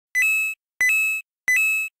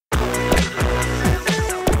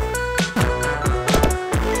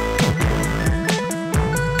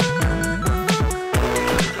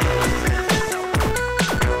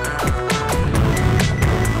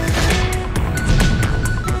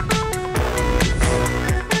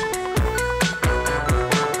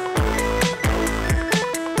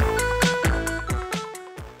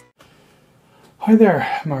Hi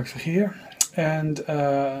there, Mark here, and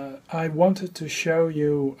I wanted to show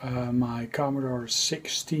you my Commodore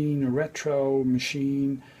 16 retro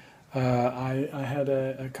machine. I had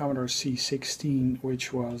a Commodore C16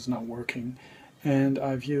 which was not working, and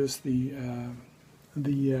I've used the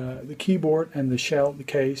keyboard and the shell, the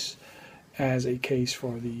case, as a case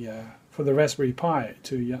for the Raspberry Pi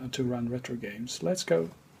to run retro games. Let's go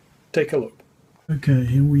take a look. Okay,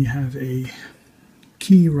 here we have a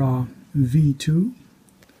Keyrah V2.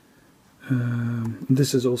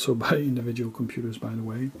 This is also by individual computers, by the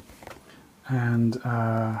way. And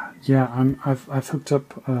yeah, I've hooked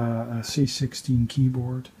up a C16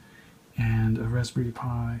 keyboard and a Raspberry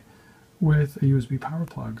Pi with a USB power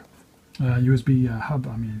plug, USB hub,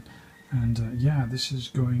 I mean. And yeah, this is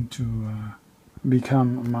going to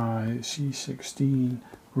become my C16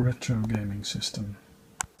 retro gaming system.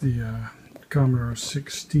 The Commodore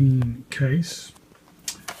 16 case.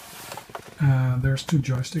 There's two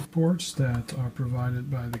joystick ports that are provided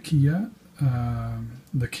by the Keyrah,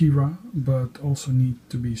 but also need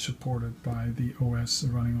to be supported by the OS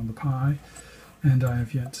running on the Pi, and I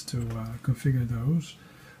have yet to configure those.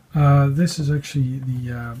 This is actually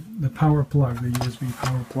the power plug, the USB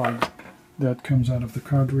power plug that comes out of the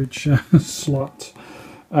cartridge slot,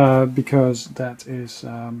 because that is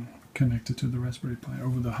connected to the Raspberry Pi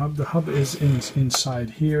over the hub. The hub is inside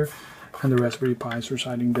here, and the Raspberry Pi is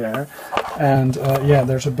residing there. And yeah,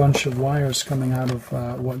 there's a bunch of wires coming out of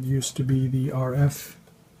what used to be the RF,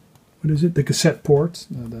 what is it, the cassette port.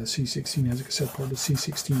 The C16 has a cassette port, the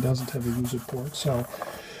C16 doesn't have a user port. So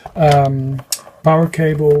power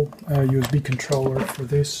cable, USB controller for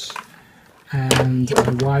this, and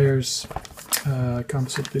wires,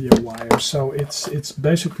 composite video wires. So it's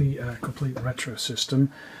basically a complete retro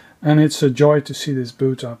system, and it's a joy to see this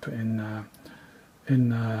boot up in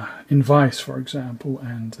Vice, for example,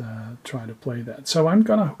 and try to play that. So I'm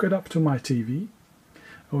gonna hook it up to my TV.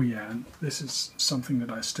 Oh yeah, and this is something that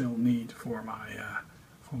I still need for my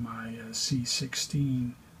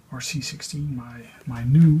C16 or C16, my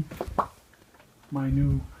new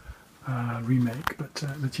remake.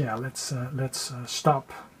 But yeah, let's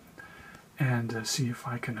stop and see if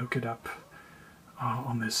I can hook it up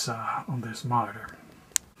on this monitor.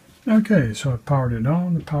 Okay, so I powered it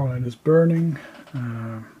on. The power light is burning.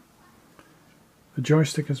 The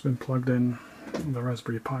joystick has been plugged in. The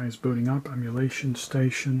Raspberry Pi is booting up. Emulation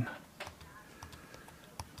station.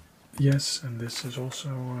 Yes, and this is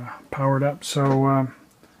also powered up. So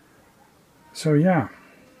yeah.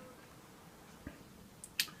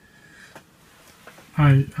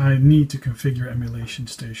 I need to configure emulation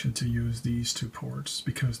station to use these two ports,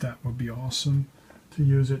 because that would be awesome to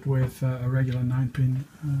use it with a regular 9-pin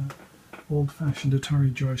old-fashioned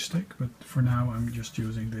Atari joystick, but for now I'm just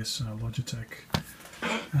using this Logitech,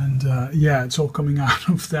 and yeah, it's all coming out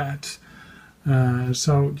of that.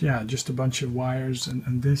 So yeah, just a bunch of wires,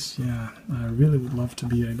 and this, yeah, I really would love to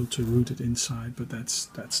be able to route it inside, but that's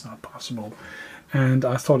not possible. And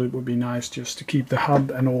I thought it would be nice just to keep the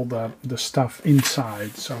hub and all the stuff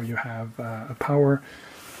inside. So you have a power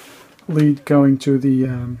lead going to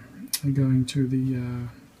the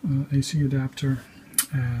AC adapter,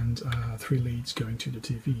 and 3 leads going to the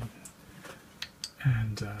TV.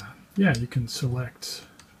 And yeah, you can select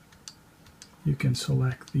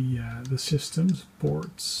the systems,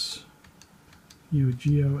 ports, Neo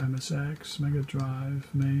Geo, MSX, Mega Drive,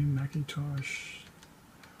 MAME, Macintosh,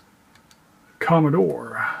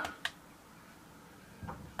 Commodore.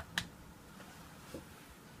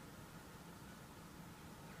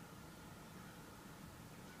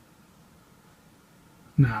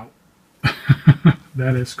 Now,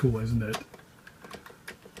 that is cool, isn't it?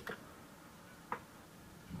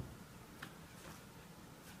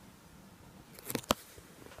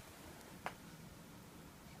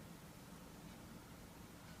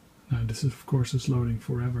 Now this is, of course, is loading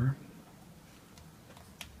forever.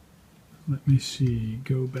 Let me see,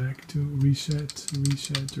 go back to reset.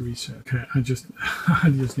 Okay, I just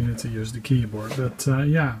needed to use the keyboard, but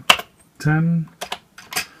yeah, 10,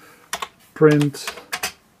 print,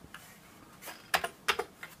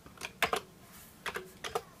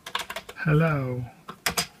 hello,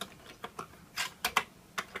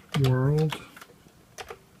 world,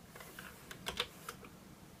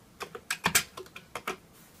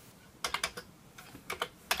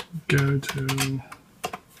 go to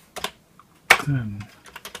 10.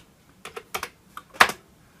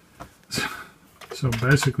 So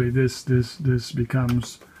basically this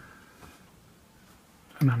becomes,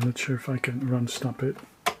 and I'm not sure if I can run stop it.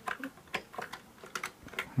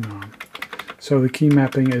 No. So the key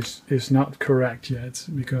mapping is not correct yet,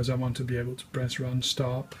 because I want to be able to press run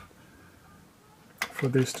stop for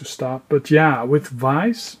this to stop. But yeah, with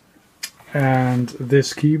Vice and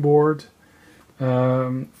this keyboard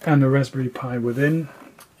and the Raspberry Pi within,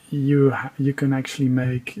 you can actually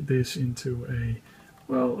make this into a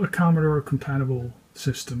Commodore compatible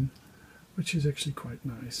system, which is actually quite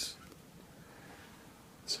nice.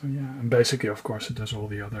 So yeah, and basically, of course, it does all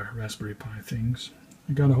the other Raspberry Pi things.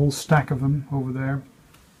 I got a whole stack of them over there.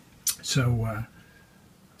 So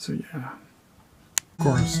yeah. Of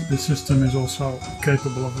course, the system is also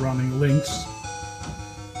capable of running Linux.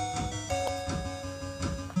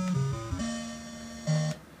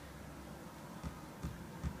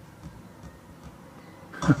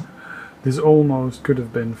 This almost could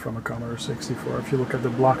have been from a Commodore 64 if you look at the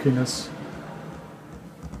blockiness.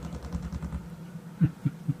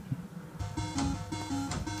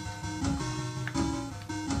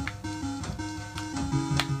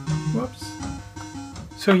 Whoops.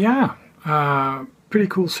 So yeah, pretty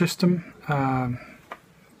cool system.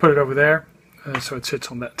 Put it over there so it sits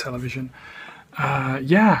on that television.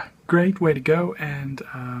 Yeah, great way to go, and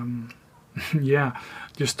yeah,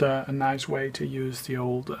 just a nice way to use the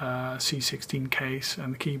old C16 case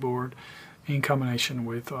and the keyboard in combination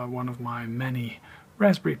with one of my many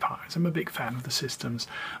Raspberry Pis. I'm a big fan of the systems.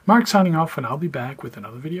 Mark signing off, and I'll be back with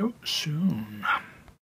another video soon.